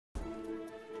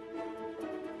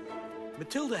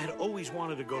Matilda had always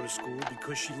wanted to go to school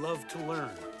because she loved to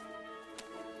learn.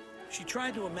 She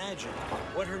tried to imagine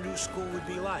what her new school would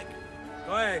be like.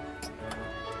 Go ahead.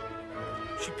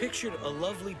 She pictured a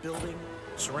lovely building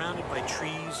surrounded by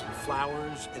trees and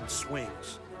flowers and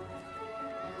swings.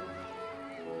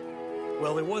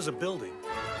 Well, there was a building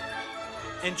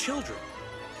and children.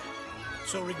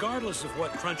 So regardless of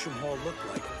what Trunchbull looked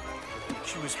like,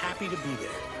 she was happy to be there.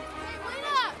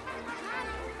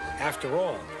 After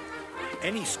all,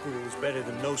 any school is better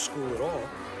than no school at all,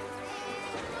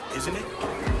 isn't it?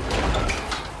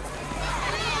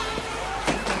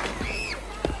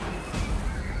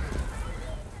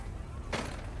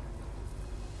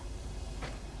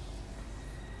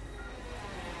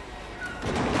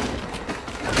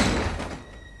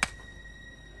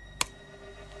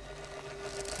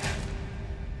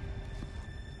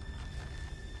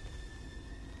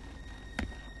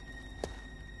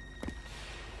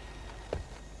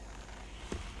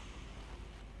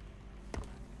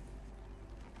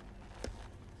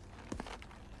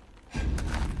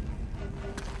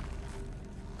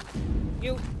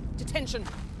 You, detention.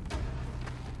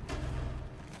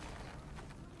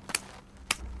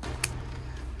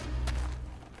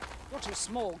 You're too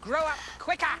small. Grow up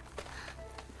quicker.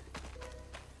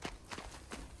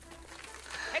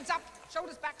 Heads up,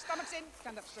 shoulders back, stomachs in.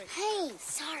 Stand up straight. Hey,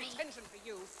 sorry. Detention for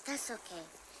you. That's okay.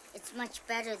 It's much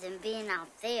better than being out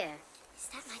there. Is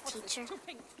that my teacher?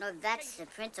 No, that's the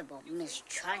principal, Miss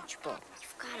Trunchbull.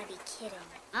 You've got to be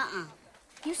kidding.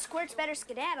 You squirts better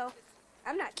skedaddle.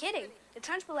 I'm not kidding. The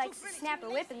Trunchbull likes to snap a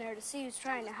whip in there to see who's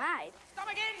trying to hide.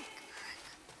 Stomach in.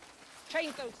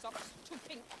 Change those socks. Too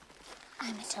pink.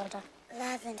 I'm Matilda.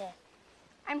 Lavender.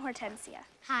 I'm Hortensia.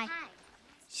 Hi.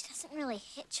 She doesn't really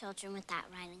hit children with that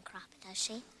riding crop, does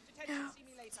she? No,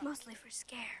 it's mostly for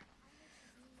scare.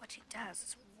 What she does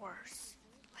is worse.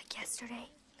 Like yesterday,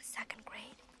 in the 2nd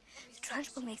grade, the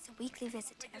Trunchbull makes a weekly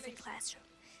visit to every classroom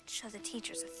to show the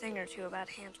teachers a thing or two about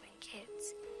handling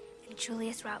kids. And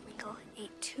Julius Rotwinkle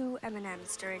ate 2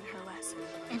 M&Ms during her lesson.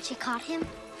 And she caught him?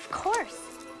 Of course.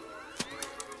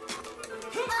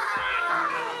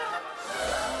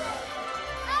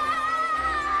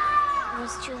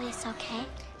 Was Julius okay?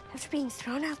 After being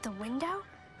thrown out the window?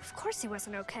 Of course he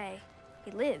wasn't okay.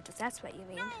 He lived, if that's what you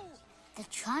mean. The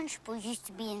Trunchbull used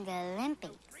to be in the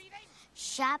Olympics.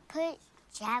 Shot put,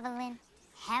 javelin,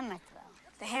 hammer throw.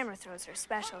 The hammer throw's her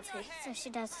specialty. So she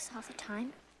does this all the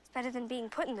time? It's better than being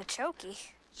put in the chokey.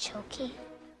 Chokey?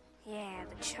 Yeah,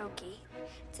 the chokey.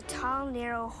 It's a tall,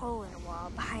 narrow hole in a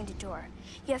wall behind a door.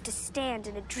 You have to stand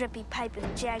in a drippy pipe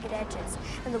with jagged edges,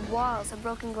 and the walls are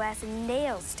broken glass and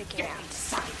nails sticking out.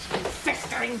 Inside, you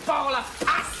festering ball of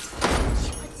pus!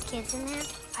 She puts kids in there?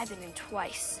 I've been in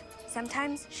twice.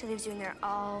 Sometimes she leaves you in there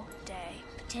all day.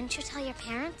 But didn't you tell your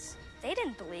parents? They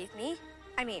didn't believe me.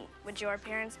 I mean, would your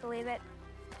parents believe it?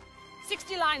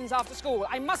 60 lines after school.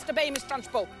 I must obey Miss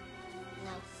Trunchbull.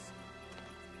 No.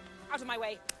 Out of my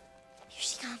way. Here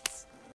she comes.